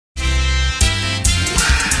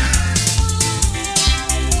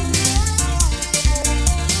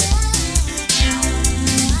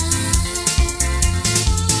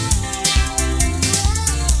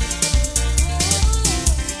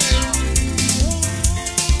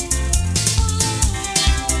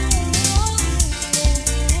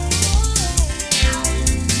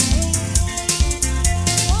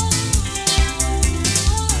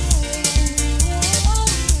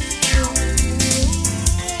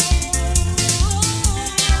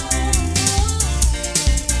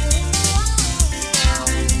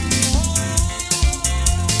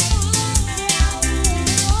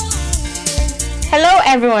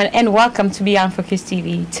everyone, and welcome to Beyond Focus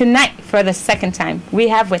TV. Tonight, for the second time, we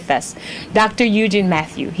have with us Dr. Eugene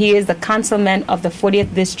Mathieu. He is the councilman of the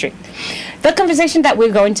 40th District. The conversation that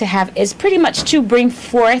we're going to have is pretty much to bring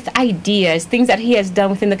forth ideas, things that he has done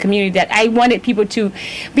within the community that I wanted people to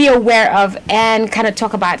be aware of and kind of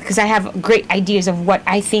talk about, because I have great ideas of what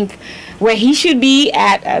I think where he should be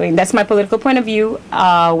at. I mean, that's my political point of view,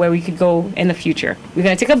 where we could go in the future. We're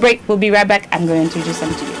going to take a break. We'll be right back. I'm going to introduce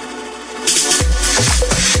him to you.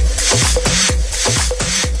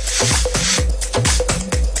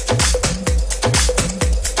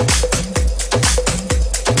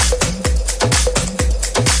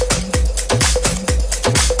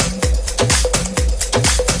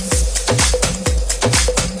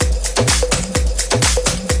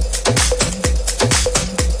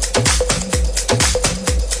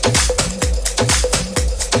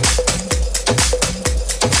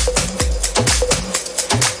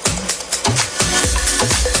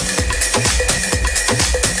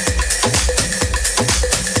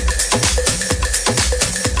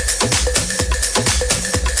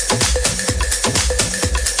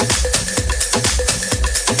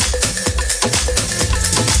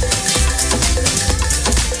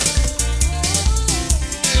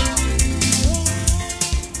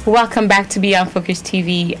 Welcome back to Beyond Focus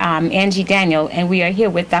TV. I'm Angie Daniel, and we are here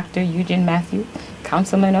with Dr. Eugene Mathieu,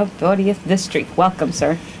 Councilman of 40th District. Welcome,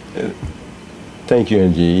 sir. Thank you,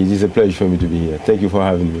 Angie. It is a pleasure for me to be here. Thank you for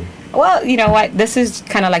having me. Well, you know what? This is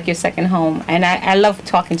kind of like your second home, and I love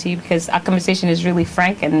talking to you because our conversation is really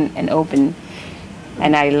frank and open,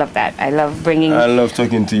 and I love that. I love bringing... I love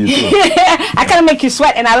talking to you, too. I kind of make you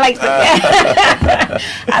sweat, and I like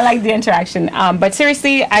I like the interaction. But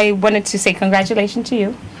seriously, I wanted to say congratulations to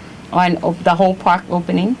you on the whole park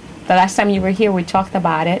opening. The last time you were here, we talked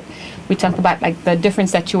about it. We talked about like the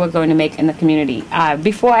difference that you were going to make in the community.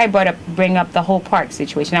 Before I bring up the whole park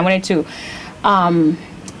situation, I wanted to,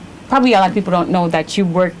 probably a lot of people don't know that you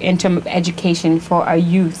work in terms of education for our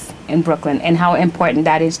youth in Brooklyn and how important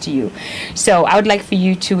that is to you. So I would like for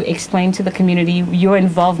you to explain to the community your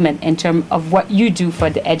involvement in terms of what you do for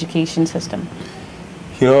the education system.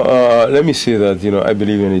 You know, let me say that, you know, I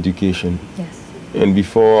believe in education. Yes. And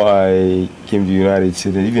before I came to the United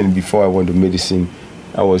States, and even before I went to medicine,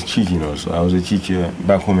 I was teaching also. I was a teacher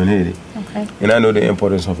back home in Haiti. Okay. And I know the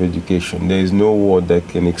importance of education. There is no word that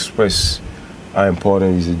can express how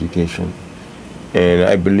important is education. And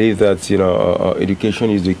I believe that, you know, education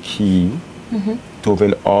is the key to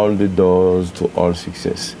open all the doors to all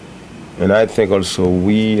success. And I think also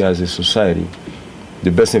we as a society,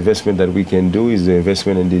 the best investment that we can do is the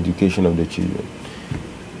investment in the education of the children.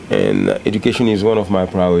 And education is one of my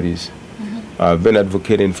priorities. I've been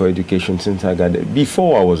advocating for education since I got there,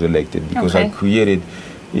 before I was elected, because I created,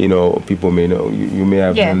 you know, people may know, you may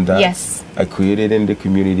have known that. Yes. I created in the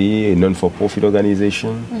community a non-for-profit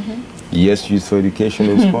organization, Yes Youth for Education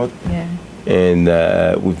and Sport. And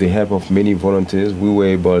with the help of many volunteers, we were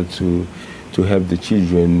able to help the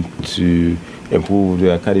children to improve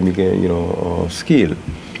their academic, you know, skill.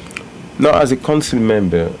 Now, as a council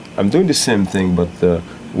member, I'm doing the same thing, but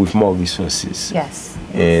with more resources. Yes.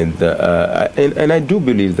 And I do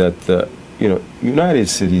believe that you know, United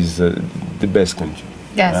States is the best country.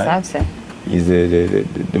 Yes, right? I'd say. Is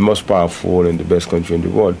the most powerful and the best country in the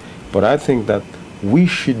world. But I think that we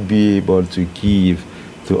should be able to give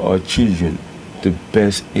to our children the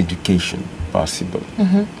best education possible.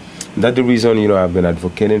 That's the reason, you know, I've been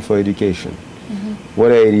advocating for education.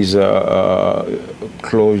 Whether it is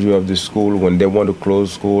closure of the school, when they want to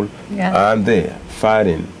close school, I'm there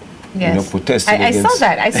fighting, you know, protesting against. I saw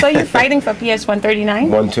that. I saw you fighting for PS 139.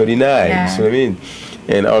 139, yeah. So I mean,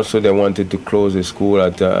 and also they wanted to close the school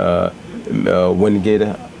at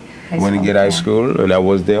Wingate High School, and I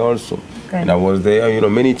was there also. Good. And I was there, you know,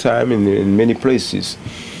 many times in many places.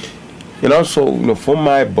 And also, you know, for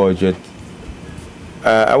my budget,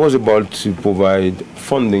 I was able to provide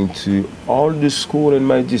funding to all the schools in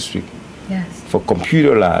my district for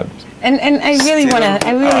computer labs. And I really want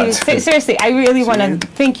to, seriously, I really want to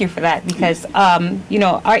thank you for that, because, you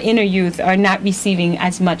know, our inner youth are not receiving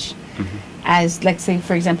as much as, let's say,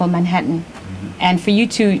 for example, Manhattan. And for you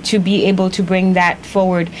to be able to bring that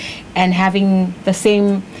forward and having the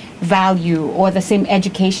same value or the same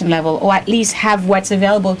education level, or at least have what's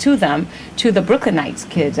available to them, to the Brooklynites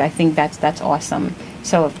kids, I think that's awesome.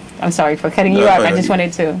 So I'm sorry for cutting you off. I just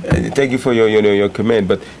wanted to. Thank you for your comment.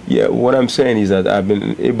 But yeah, what I'm saying is that I've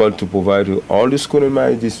been able to provide to all the schools in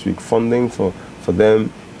my district funding for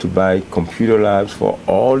them to buy computer labs for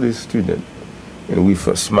all the students, and with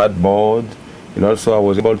a smart board. And also I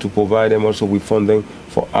was able to provide them also with funding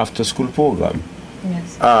for after-school program.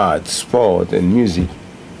 Yes. Art, sport, and music.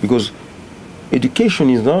 because education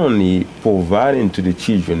is not only providing to the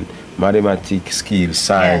children mathematics skills,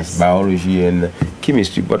 science, biology, and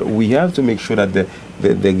chemistry, but we have to make sure that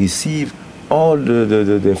they receive all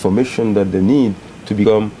the information that they need to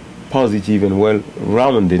become positive and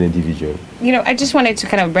well-rounded individual. You know, I just wanted to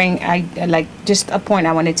kind of bring just a point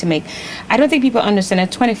I wanted to make. I don't think people understand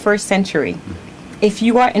the 21st century. If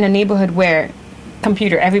you are in a neighborhood where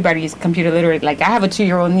everybody is computer literate. Like I have a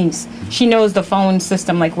 2-year-old niece. She knows the phone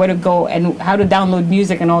system, like where to go and how to download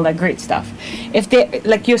music and all that great stuff. If they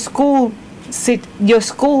like your school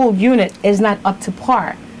unit is not up to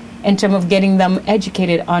par in terms of getting them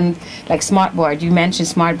educated on like smartboard. You mentioned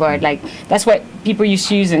smartboard, like that's what people used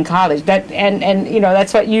to use in college. That and you know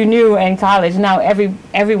that's what you knew in college. Now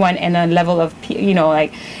everyone in a level of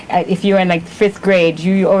like if you're in like 5th grade,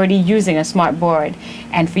 you're already using a smartboard.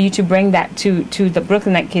 And for you to bring that to the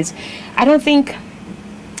Brooklynite kids, I don't think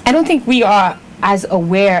we are as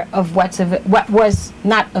aware of what was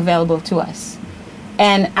not available to us.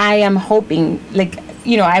 And I am hoping, like,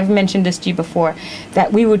 I've mentioned this to you before,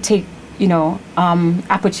 that we would take,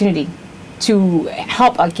 opportunity to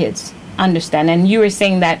help our kids understand. And you were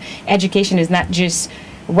saying that education is not just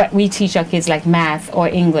what we teach our kids, like math or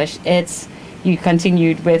English. It's you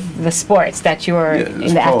continued with the sports that you're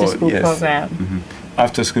in the after-school program. Mm-hmm.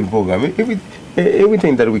 After-school program.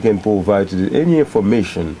 Everything that we can provide to any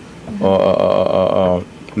information or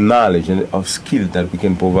knowledge and of skill that we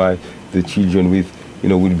can provide the children with,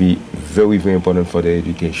 will be very, very important for their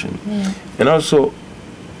education. Yeah. And also,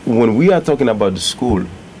 when we are talking about the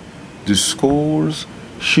schools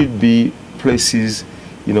should be places,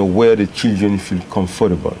 where the children feel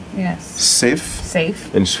comfortable. Yes.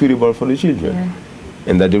 Safe. And suitable for the children. Yeah.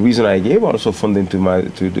 And that the reason I gave also funding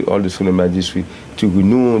to all the school in my district to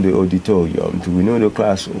renew the auditorium, to renew the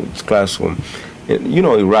classroom. And,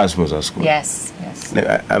 Erasmus at school. Yes.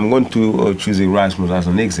 I'm going to choose Erasmus as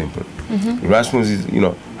an example. Mm-hmm. Erasmus is,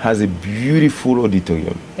 has a beautiful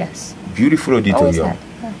auditorium. Yes. Beautiful auditorium.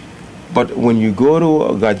 Yeah. But when you go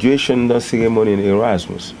to a graduation ceremony in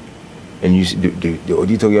Erasmus, and you see the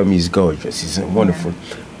auditorium is gorgeous, it's wonderful.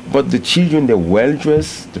 Yeah. But the children, they're well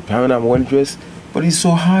dressed, the parents are well dressed, but it's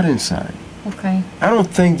so hard inside. Okay. I don't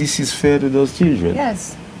think this is fair to those children.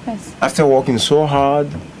 Yes. After working so hard,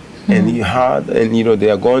 and they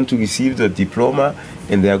are going to receive the diploma,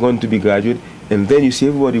 and they are going to be graduate, and then you see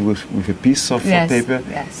everybody with a piece of paper,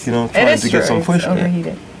 trying to get some fresh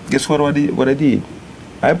air. Guess what I did?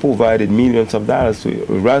 I provided millions of dollars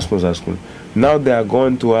to Erasmus High School. Now they are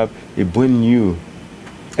going to have a brand new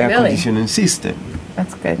air conditioning system.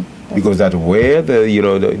 That's good. Because that's where they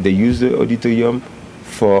use the auditorium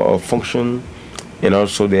for a function, and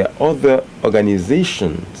also there are other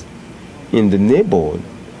organizations in the neighborhood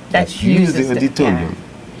that use the auditorium.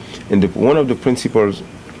 And one of the principals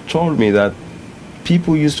told me that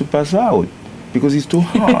people used to pass out because it's too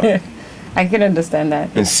hard. I can understand that.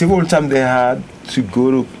 And several times they had to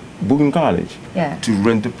go to Brooklyn College to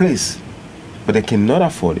rent the place, but they cannot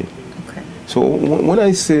afford it. Okay. So when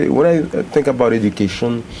I think about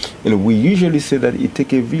education, we usually say that it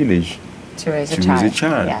takes a village to raise a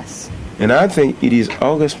child. Yes. And I think it is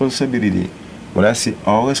our responsibility. When I say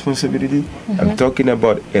our responsibility, I'm talking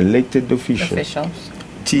about elected officials,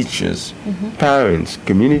 teachers, parents,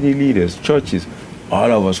 community leaders, churches. All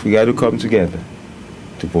of us, we got to come together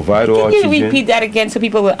to provide our children. Can you repeat that again so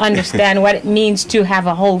people will understand what it means to have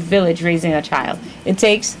a whole village raising a child? It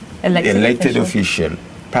takes elected officials,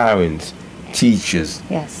 parents, teachers,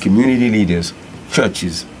 community leaders,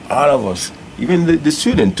 churches, all of us. Even the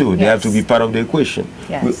student too, they have to be part of the equation.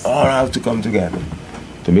 Yes. We all have to come together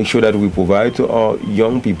to make sure that we provide to our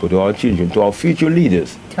young people, to our children, to our future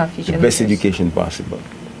leaders, the best education possible.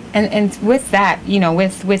 And with that,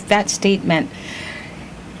 with that statement,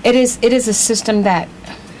 it is a system that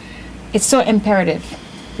it's so imperative,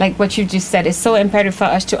 like what you just said. It's so imperative for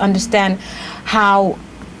us to understand how,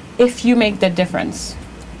 if you make the difference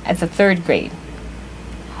at the 3rd grade,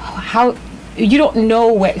 how you don't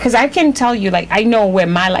know where, because I can tell you, like, I know where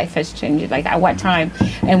my life has changed, like at what time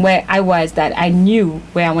and where I was, that I knew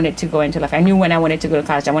where I wanted to go into life. I knew when I wanted to go to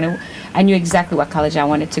college. I knew exactly what college I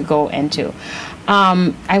wanted to go into.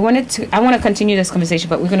 I want to continue this conversation,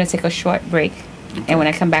 but we're going to take a short break. And when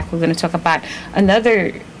I come back, we're going to talk about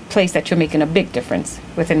another place that you're making a big difference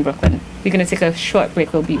within Brooklyn. We're going to take a short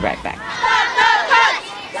break. We'll be right back.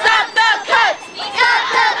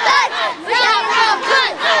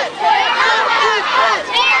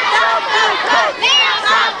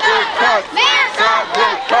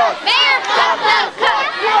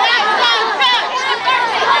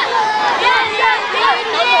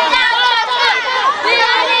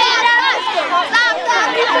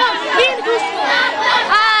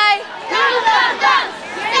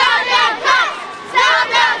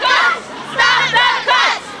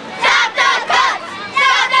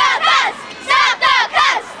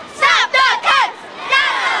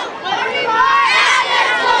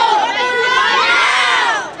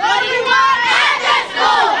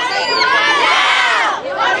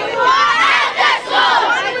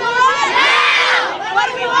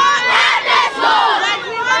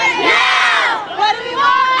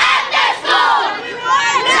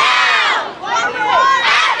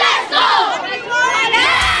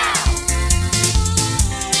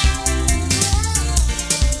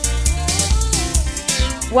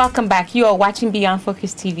 welcome back. You are watching Beyond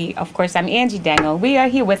Focus TV. Of course, I'm Angie Daniel. We are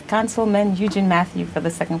here with Councilman Eugene Mathieu for the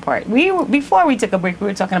second part. Before we took a break, we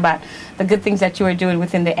were talking about the good things that you are doing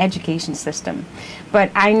within the education system. But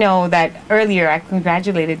I know that earlier I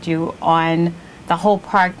congratulated you on the whole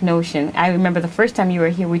park notion. I remember the first time you were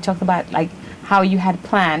here, we talked about like how you had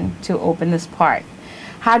planned to open this park.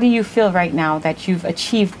 How do you feel right now that you've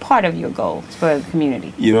achieved part of your goals for the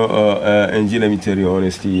community? You know, Angie, let me tell you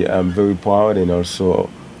honestly, I'm very proud and also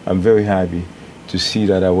I'm very happy to see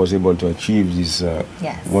that I was able to achieve this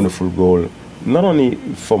wonderful goal, not only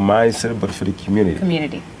for myself but for the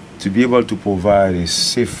community. To be able to provide a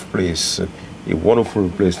safe place, a wonderful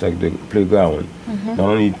place like the playground, not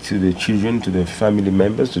only to the children, to the family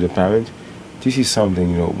members, to the parents. This is something,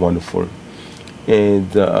 you know, wonderful.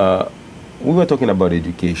 And we were talking about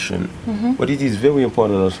education, but it is very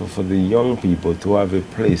important also for the young people to have a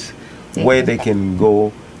place where they can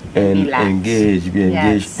go and be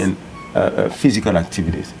engaged in physical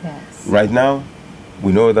activities. Yes. Right now,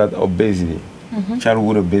 we know that obesity,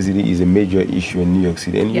 childhood obesity is a major issue in New York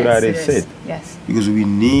City and United States. Yes. Because we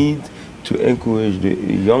need to encourage the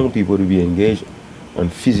young people to be engaged on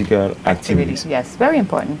physical activities. Yes, very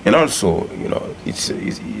important. And also, you know,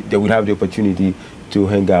 they will have the opportunity to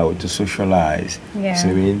hang out, to socialize, yeah. So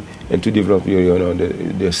I mean, and to develop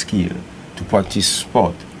their skill, to practice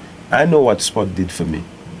sport. I know what sport did for me.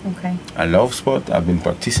 Okay. I love sport. I've been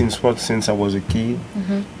practicing sport since I was a kid.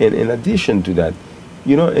 And in addition to that,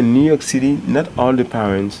 you know, in New York City, not all the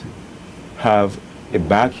parents have a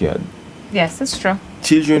backyard. Yes, that's true.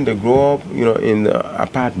 Children, they grow up, you know, in the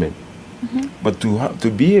apartment. But to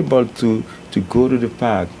be able to go to the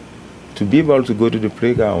park, to be able to go to the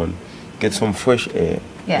playground, get some fresh air,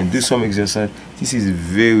 and do some exercise, this is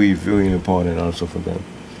very, very important also for them.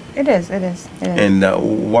 It is. And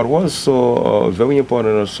what was so very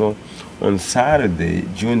important also, on Saturday,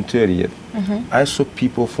 June 30th, I saw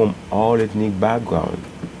people from all ethnic backgrounds.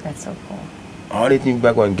 That's so cool. All ethnic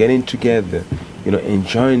background getting together, you know,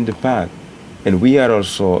 enjoying the park. And we had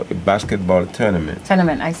also a basketball tournament.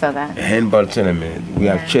 I saw that. A handball tournament. We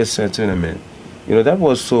have chess tournament. You know, that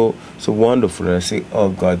was so wonderful. And I say, oh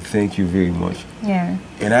God, thank you very much. Yeah.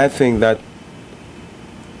 And I think that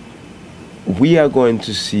we are going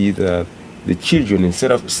to see that the children,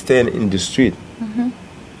 instead of staying in the street,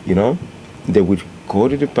 you know, they would go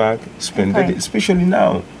to the park, spend the day, especially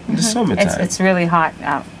now in the summertime. It's really hot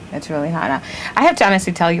out. It's really hot out. I have to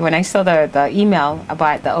honestly tell you, when I saw the email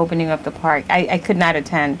about the opening of the park, I could not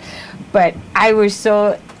attend, but I was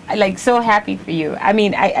so happy for you. I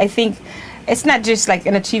mean, I think it's not just like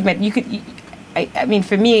an achievement. I mean,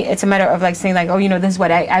 for me, it's a matter of like saying like, oh, you know, this is what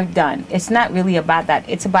I've done. It's not really about that.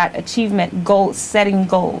 It's about achievement, goals, setting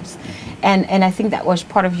goals. And I think that was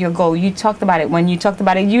part of your goal. You talked about it. When you talked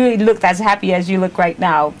about it, you looked as happy as you look right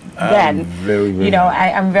now. Then, very, very you know,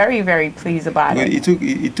 I'm very, very pleased about it.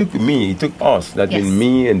 It took us, that means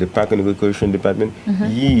me and the Park and Recreation Department,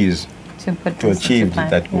 years to achieve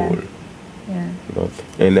that goal. Yeah. You know?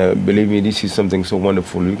 And believe me, this is something so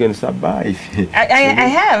wonderful. You can stop by.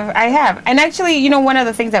 I have. And actually, you know, one of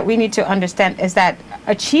the things that we need to understand is that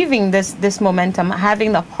achieving this momentum,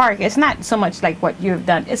 having the park, it's not so much like what you've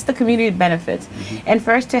done, it's the community benefits. And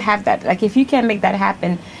for us to have that, like if you can make that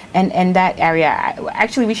happen and that area,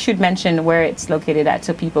 actually we should mention where it's located at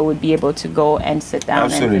so people would be able to go and sit down.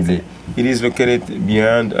 Absolutely. And visit. It is located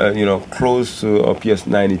beyond, you know, close to PS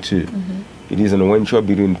 92. It is on Wenshaw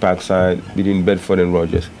between Parkside, between Bedford and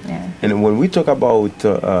Rogers. Yeah. And when we talk about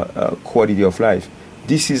quality of life,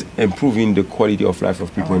 this is improving the quality of life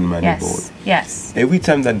of people in my neighborhood. Yes. Every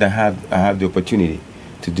time that I have the opportunity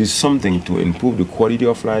to do something to improve the quality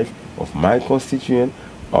of life of my constituent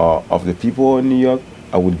or of the people in New York,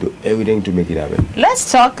 I would do everything to make it happen.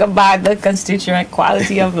 Let's talk about the constituent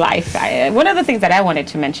quality of life. One of the things that I wanted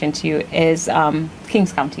to mention to you is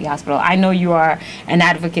Kings County Hospital. I know you are an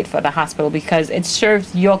advocate for the hospital because it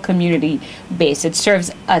serves your community base. It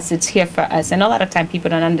serves us. It's here for us. And a lot of time people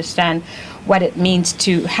don't understand what it means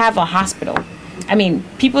to have a hospital. I mean,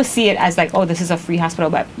 people see it as like, oh, this is a free hospital,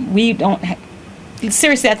 but we don't...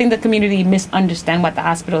 Seriously, I think the community misunderstands what the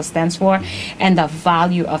hospital stands for and the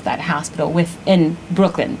value of that hospital within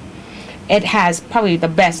Brooklyn. It has probably the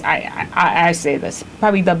best, I say this,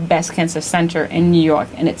 probably the best cancer center in New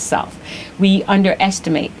York in itself. We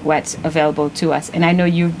underestimate what's available to us. And I know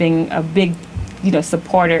you've been a big, you know,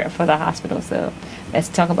 supporter for the hospital. So let's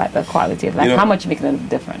talk about the quality of life. You know, how much makes a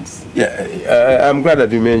difference? Yeah, I'm glad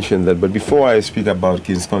that you mentioned that. But before I speak about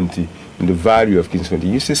Kings County and the value of Kings County,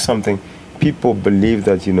 you say something. People believe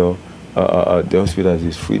that, you know, the hospital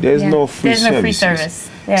is free. There's no free service. There's no free service.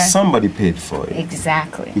 Yeah. Somebody paid for it.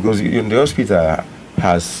 Exactly. Because the hospital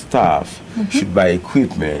has staff, should buy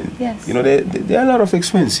equipment. Yes. You know, there are a lot of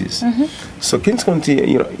expenses. So Kings County,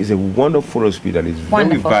 you know, is a wonderful hospital. It's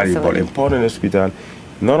very valuable, facility. important hospital,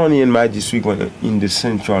 not only in my district, but in the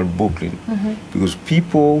central Brooklyn. Because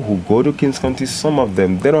people who go to Kings County, some of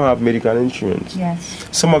them, they don't have medical insurance. Yes.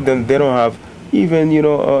 Some of them, they don't have even, you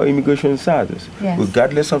know, immigration status. Yes.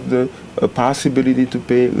 Regardless of the possibility to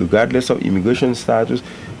pay, regardless of immigration status,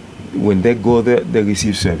 when they go there, they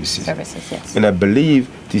receive services. Services, yes. And I believe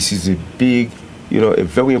this is a big, you know, a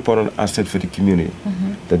very important asset for the community.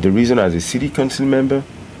 That the reason, as a city council member,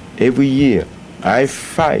 every year I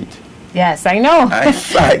fight. Yes, I know. I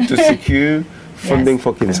fight to secure funding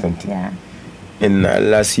for Kings County. Yeah. And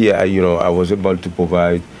last year, I was able to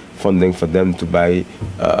provide funding for them to buy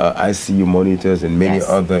ICU monitors and many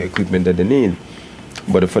other equipment that they need.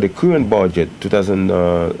 But for the current budget,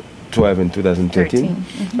 2012 and 2013,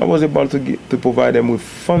 I was able to provide them with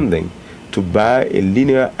funding to buy a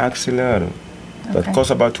linear accelerator that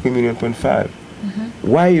costs about $3.5 million.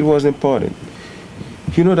 Why it was important?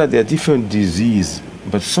 You know that there are different diseases,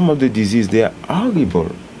 but some of the diseases, they are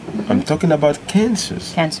horrible. I'm talking about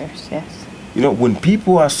cancers. Cancers, yes. You know, when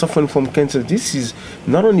people are suffering from cancer, this is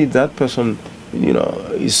not only that person, you know,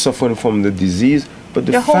 is suffering from the disease, but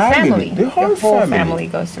the whole family. The whole family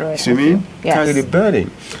goes through it. See what I mean? Yes. Carry the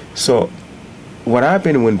burden. So, what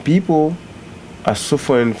happened when people are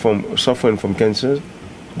suffering from cancer?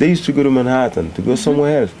 They used to go to Manhattan, to go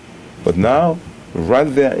somewhere else. But now, right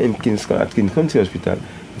there at Kings County Hospital,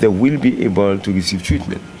 they will be able to receive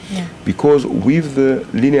treatment. Yeah. Because with the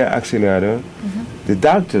linear accelerator, the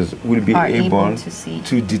doctors will be able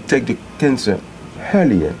to detect the cancer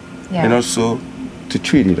earlier and also to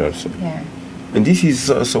treat it also. Yeah. And this is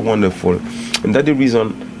so wonderful. And that's the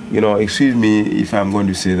reason, you know, excuse me if I'm going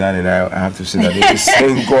to say that, and I have to say that every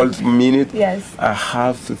single minute. Yes. I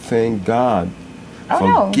have to thank God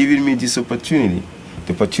for giving me this opportunity,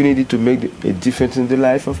 the opportunity to make a difference in the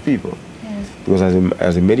life of people. Yes. Because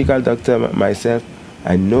as a medical doctor myself,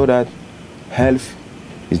 I know that health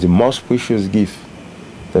is the most precious gift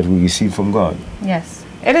that we receive from God. Yes,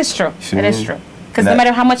 it is true. It is true. Because no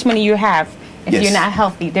matter how much money you have, if you're not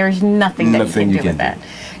healthy, there is nothing that you can do with that.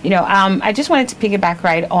 You know, I just wanted to piggyback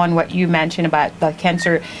right on what you mentioned about the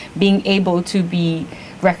cancer being able to be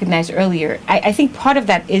recognized earlier. I think part of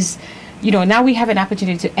that is, you know, now we have an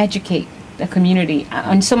opportunity to educate the community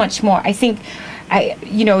on so much more. I think,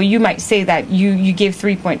 you know, you might say that you give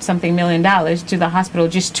 $3-something million to the hospital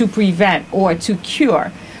just to prevent or to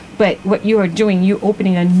cure. But what you are doing, you're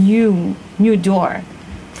opening a new door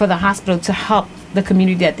for the hospital to help the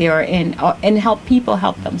community that they are in, and help people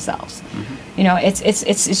help themselves. You know, it's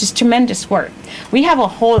just tremendous work. We have a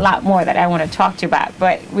whole lot more that I want to talk to you about,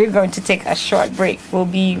 but we're going to take a short break. We'll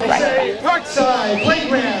be right back. Parkside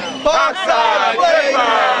Playground. Parkside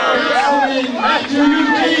Playground. Mathieu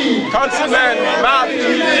Eugene. Councilman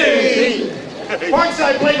Mathieu Eugene.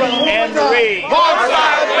 Parkside Playground. And Marie.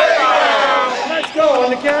 Parkside Playground. Let's go on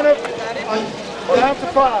the count of down to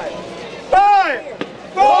 5. 5,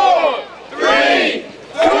 4, 3,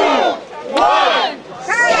 2, 1.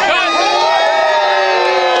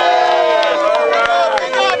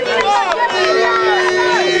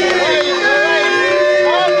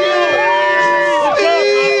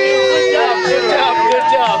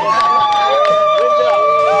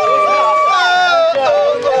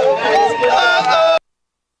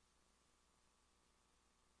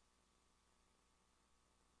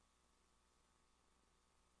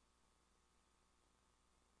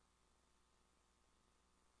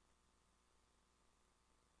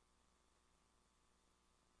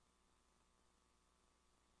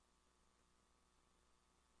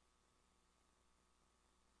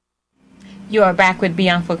 You are back with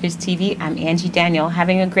Beyond Focus TV. I'm Angie Daniel,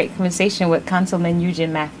 having a great conversation with Councilman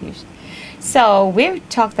Eugene Matthews. So we've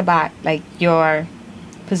talked about like your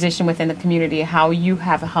position within the community, how you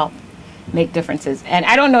have helped make differences. And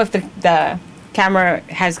I don't know if the camera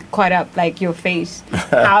has caught up like your face,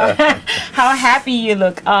 how happy you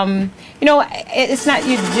look. You know, it's not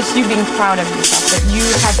you being proud of yourself, but you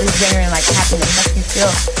have this genuine like happiness, like you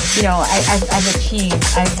feel, you know, I've achieved,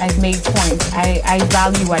 I've made points, I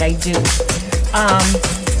value what I do.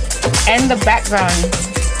 And the background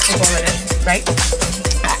is all of this, right?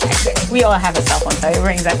 We all have a cell phone, so it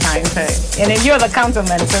rings at times. And then you're the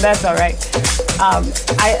councilman, so that's all right.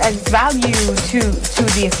 I value to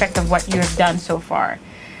the effect of what you have done so far.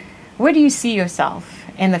 Where do you see yourself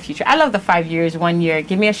in the future? I love the 5 years, 1 year.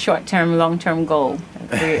 Give me a short-term, long-term goal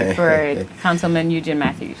for Councilman Eugene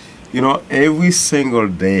Matthews. You know, every single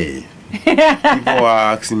day, people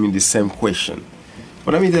are asking me the same question.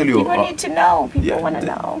 But let me tell you, People need to know. People yeah, want to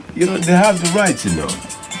know. You know, they have the right to know.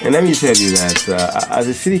 And let me tell you that as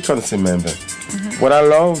a city council member, what I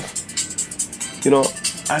love, you know,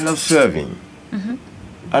 I love serving.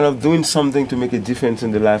 I love doing something to make a difference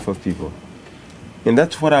in the life of people. And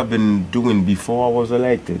that's what I've been doing before I was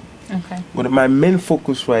elected. Okay. But my main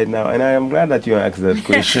focus right now, and I am glad that you asked that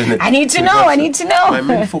question. I need to know. I need to know. My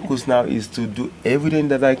main focus now is to do everything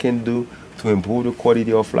that I can do to improve the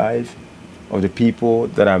quality of life of the people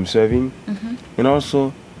that I'm serving, and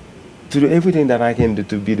also to do everything that I can do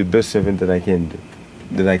to be the best servant that I can do,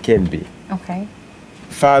 that I can be. Okay.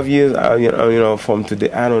 5 years, you know, from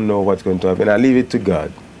today, I don't know what's going to happen. I leave it to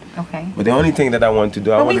God. Okay. But the only thing that I want to do,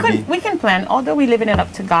 But we can plan. Although we're leaving it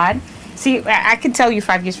up to God. See, I can tell you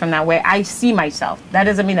 5 years from now where I see myself. That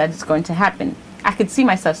doesn't mean that it's going to happen. I could see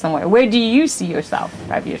myself somewhere. Where do you see yourself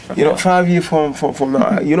 5 years from now? You know, 5 years from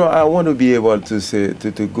now, you know, I want to be able to say,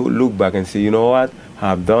 to go look back and say, you know what,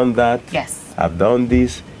 I've done that. Yes. I've done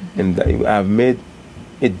this, and I've made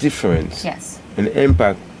a difference. Yes. An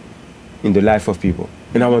impact in the life of people.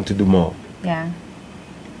 And I want to do more. Yeah.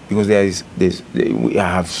 Because we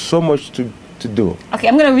have so much to do. Okay,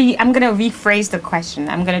 I'm gonna rephrase the question.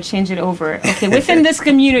 I'm gonna change it over. Okay, within this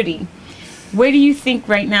community, where do you think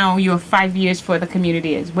right now your 5 years for the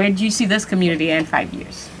community is? Where do you see this community in 5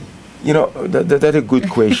 years? You know, that's a good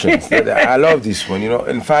question. I love this one. You know,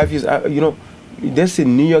 in 5 years, you know, they say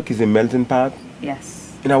New York is a melting pot.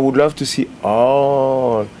 Yes. And I would love to see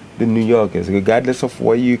all the New Yorkers, regardless of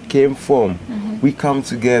where you came from, we come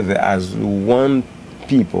together as one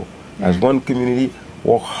people, as one community,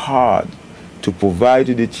 work hard to provide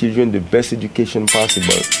to the children the best education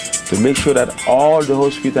possible, to make sure that all the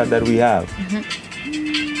hospitals that we have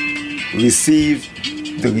receive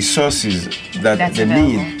the resources that That's they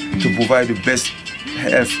available. need to provide the best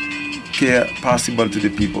health care possible to the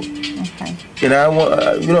people. Okay. And I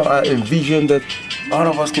want, you know, I envision that all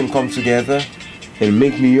of us can come together and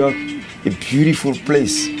make New York a beautiful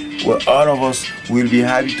place where all of us will be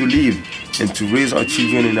happy to live and to raise our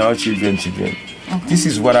children and our children's children. Okay. This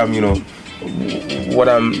is what I'm, you know, what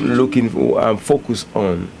I'm looking for, I'm focused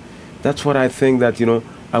on. That's what I think that, you know,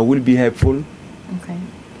 I will be helpful Okay.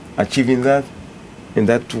 achieving that, and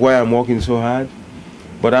that's why I'm working so hard.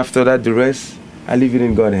 But after that, the rest, I leave it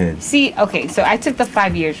in God's hands. See, okay, so I took the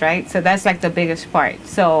 5 years, right? So that's like the biggest part.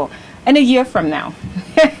 So in a year from now,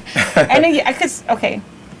 because, okay,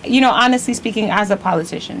 you know, honestly speaking, as a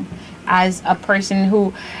politician, as a person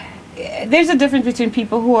who, there's a difference between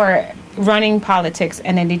people who are running politics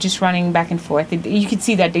and then they're just running back and forth. You can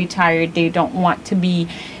see that they're tired. They don't want to be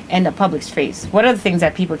in the public's face. One of the things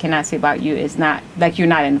that people cannot say about you is not like you're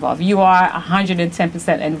not involved. You are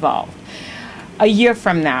 110% involved. A year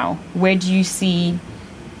from now, where do you see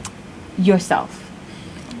yourself?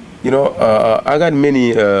 You know, I got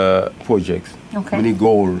many projects, many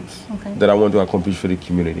goals that I want to accomplish for the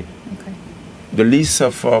community. Okay. The list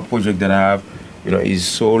of projects that I have, you know, is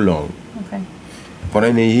so long. Okay. But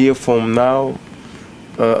in a year from now,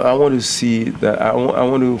 I want to see that I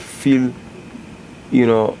want to feel, you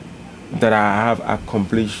know, that I have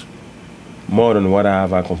accomplished more than what I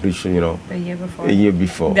have accomplished, you know, The year before. a year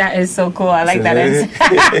before. That is so cool. I like that answer.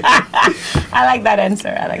 I like that answer.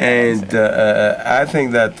 I like that answer. And I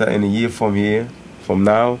think that in a year from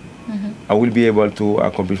now, I will be able to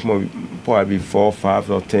accomplish more, probably 4,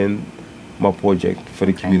 5, or 10 more projects for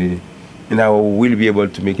the community. And I will be able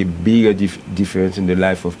to make a bigger difference in the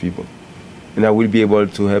life of people. And I will be able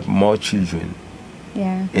to help more children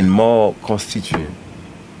and more constituents.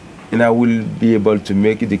 And I will be able to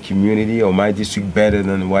make the community or my district better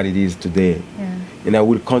than what it is today. Yeah. And I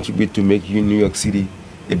will contribute to make New York City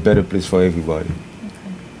a better place for everybody.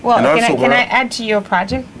 Okay. Well, And can I add to your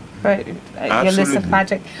project, your list of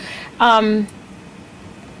projects?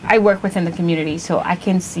 I work within the community, so I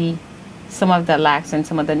can see some of the lacks and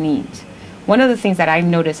some of the needs. One of the things that I've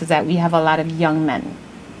noticed is that we have a lot of young men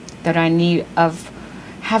that are in need of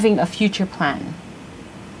having a future plan,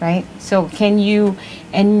 right? So can you,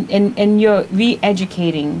 and your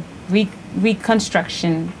re-educating,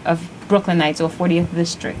 reconstruction of Brooklynites or 40th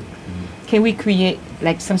District, can we create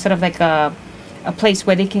like some sort of like a place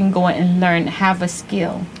where they can go and learn, have a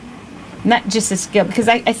skill? Not just a skill, because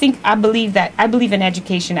I believe in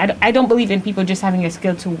education. I don't believe in people just having a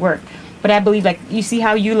skill to work, but I believe, like, you see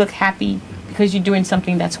how you look happy because you're doing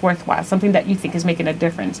something that's worthwhile, something that you think is making a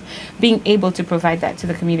difference. Being able to provide that to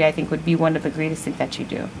the community, I think, would be one of the greatest things that you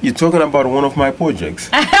do. You're talking about one of my projects.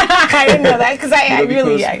 I didn't know that because I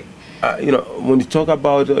really. You know, when you talk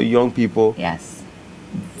about young people, Yes.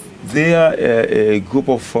 they are a group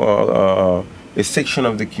of a section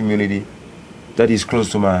of the community that is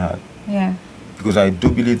close to my heart. Yeah. because I do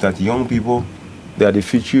believe that young people, they are the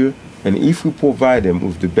future, and if we provide them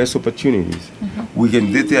with the best opportunities, we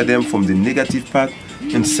can deter them from the negative path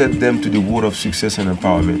and set them to the road of success and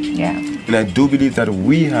empowerment. Yeah. And I do believe that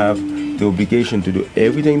we have the obligation to do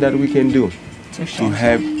everything that we can do to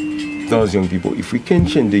help those young people. If we can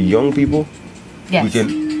change the young people, we can,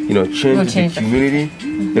 change the community,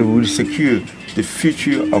 and we will secure the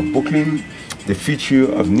future of Brooklyn, the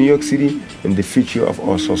future of New York City, and the future of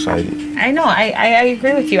our society. I know. I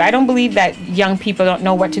agree with you. I don't believe that young people don't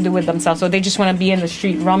know what to do with themselves, or they just want to be in the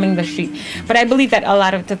street, roaming the street. But I believe that a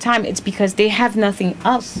lot of the time it's because they have nothing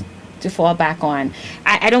else to fall back on.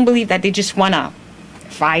 I don't believe that they just want to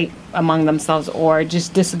fight among themselves or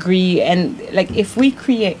just disagree. And like, if we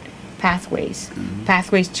create pathways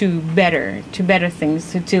to better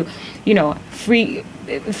things, to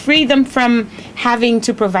free them from having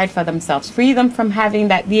to provide for themselves, free them from having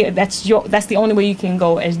that's the only way you can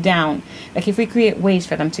go is down. Like, if we create ways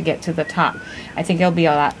for them to get to the top, I think it'll be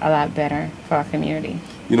a lot better for our community.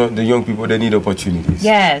 The young people, they need opportunities.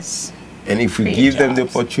 Yes. And if we give them the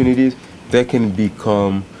opportunities, they can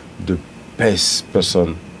become the best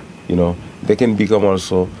person. They can become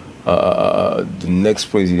also the next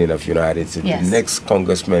president of the United States, the next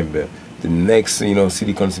Congress member, the next,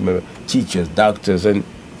 city council member, teachers, doctors, and,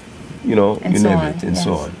 you name it, and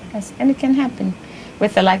so on. Yes. And it can happen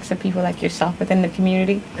with the likes of people like yourself within the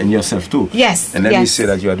community. And yourself, too. Yes. And let me say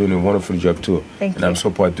that you are doing a wonderful job, too. Thank you. And I'm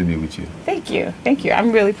so proud to be with you. Thank you. Thank you.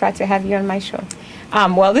 I'm really proud to have you on my show.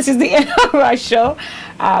 Well, this is the end of our show.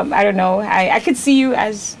 I don't know. I could see you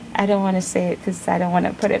as, I don't want to say it because I don't want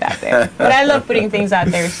to put it out there. But I love putting things out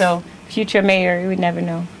there. So, future mayor, you would never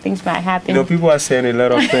know. Things might happen. People are saying a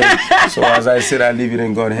lot of things. So, as I said, I leave it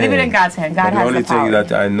in God's hand. Leave it in God's hand. God has the power. The only thing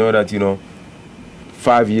that I know that,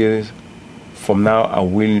 5 years from now, I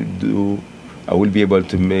will be able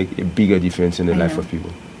to make a bigger difference in the life of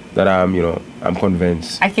people. That I'm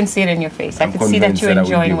convinced. I can see it in your face. I can see that you're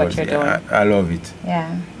enjoying what you're doing. I love it.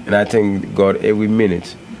 Yeah. And I thank God every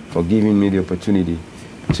minute for giving me the opportunity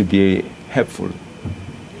to be helpful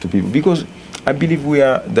to people, because I believe we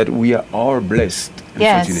are all blessed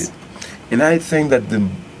and fortunate. And I think that the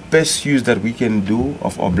best use that we can do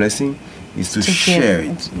of our blessing is to share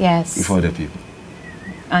it with other people.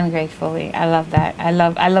 Ungratefully. I love that. I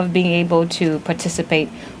love being able to participate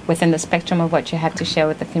within the spectrum of what you have to share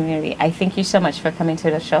with the community. I thank you so much for coming to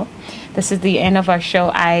the show. This is the end of our show.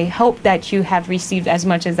 I hope that you have received as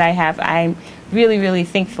much as I have. I'm really, really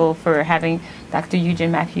thankful for having Dr.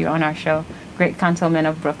 Eugene Mathieu on our show, great councilman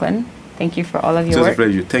of Brooklyn. Thank you for all of your work. It's a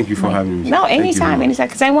pleasure. Thank you for having me. No, anytime,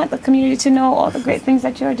 because I want the community to know all the great things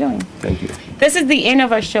that you're doing. Thank you. This is the end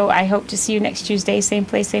of our show. I hope to see you next Tuesday, same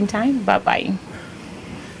place, same time. Bye-bye.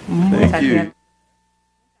 Thank you.